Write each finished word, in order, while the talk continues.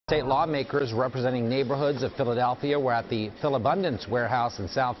State lawmakers representing neighborhoods of Philadelphia were at the Philabundance warehouse in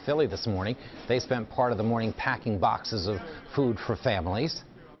South Philly this morning. They spent part of the morning packing boxes of food for families.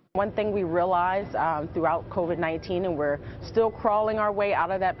 One thing we realized throughout COVID-19, and we're still crawling our way out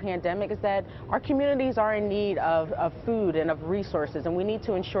of that pandemic, is that our communities are in need of food and of resources, and we need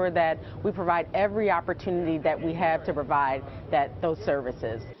to ensure that we provide every opportunity that we have to provide those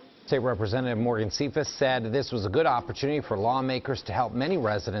services. State Representative Morgan Cephas said this was a good opportunity for lawmakers to help many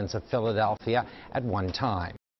residents of Philadelphia at one time.